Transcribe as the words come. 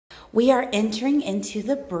We are entering into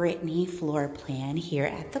the Brittany floor plan here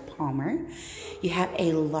at the Palmer. You have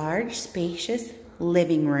a large, spacious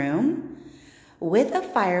living room with a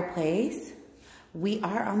fireplace. We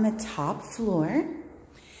are on the top floor,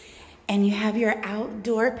 and you have your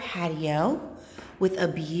outdoor patio with a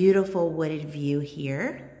beautiful wooded view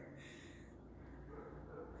here.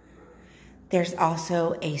 There's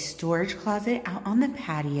also a storage closet out on the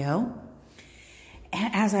patio.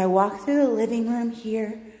 And as I walk through the living room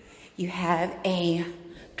here, you have a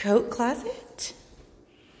coat closet.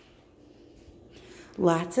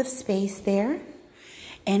 Lots of space there.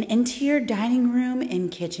 And into your dining room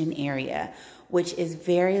and kitchen area, which is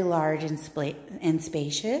very large and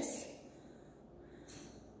spacious.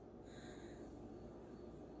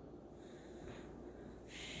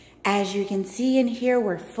 As you can see in here,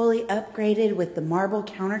 we're fully upgraded with the marble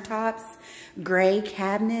countertops, gray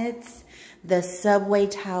cabinets, the subway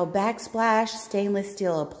tile backsplash, stainless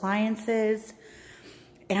steel appliances.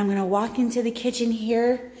 And I'm gonna walk into the kitchen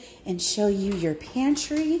here and show you your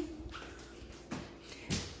pantry.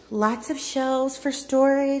 Lots of shelves for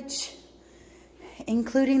storage,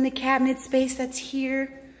 including the cabinet space that's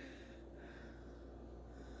here.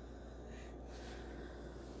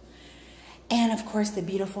 And of course, the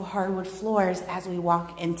beautiful hardwood floors as we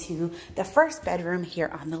walk into the first bedroom here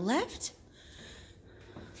on the left.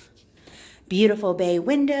 Beautiful bay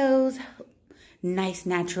windows, nice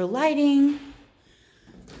natural lighting.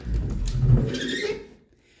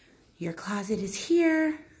 Your closet is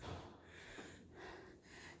here.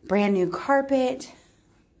 Brand new carpet,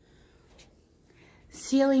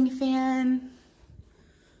 ceiling fan.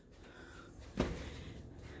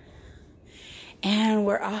 And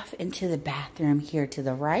we're off into the bathroom here to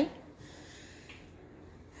the right.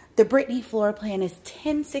 The Brittany floor plan is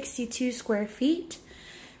 1062 square feet.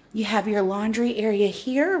 You have your laundry area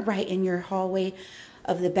here, right in your hallway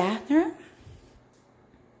of the bathroom.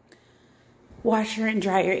 Washer and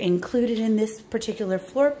dryer included in this particular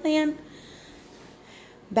floor plan.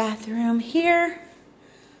 Bathroom here,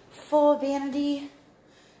 full vanity,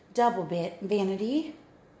 double bit vanity.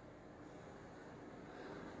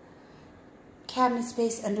 Cabinet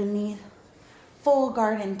space underneath, full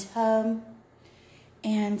garden tub,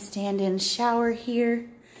 and stand-in shower here.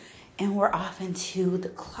 And we're off into the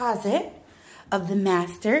closet of the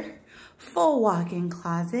master, full walk-in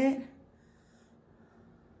closet.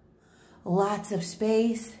 Lots of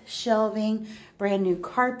space, shelving, brand new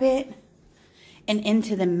carpet, and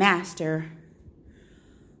into the master,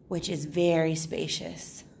 which is very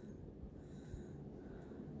spacious.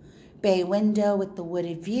 Bay window with the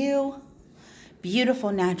wooded view.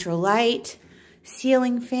 Beautiful natural light,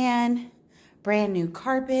 ceiling fan, brand new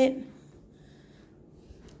carpet.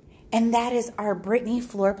 And that is our Brittany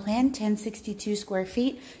floor plan, 1062 square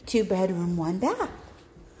feet, 2 bedroom, 1 bath.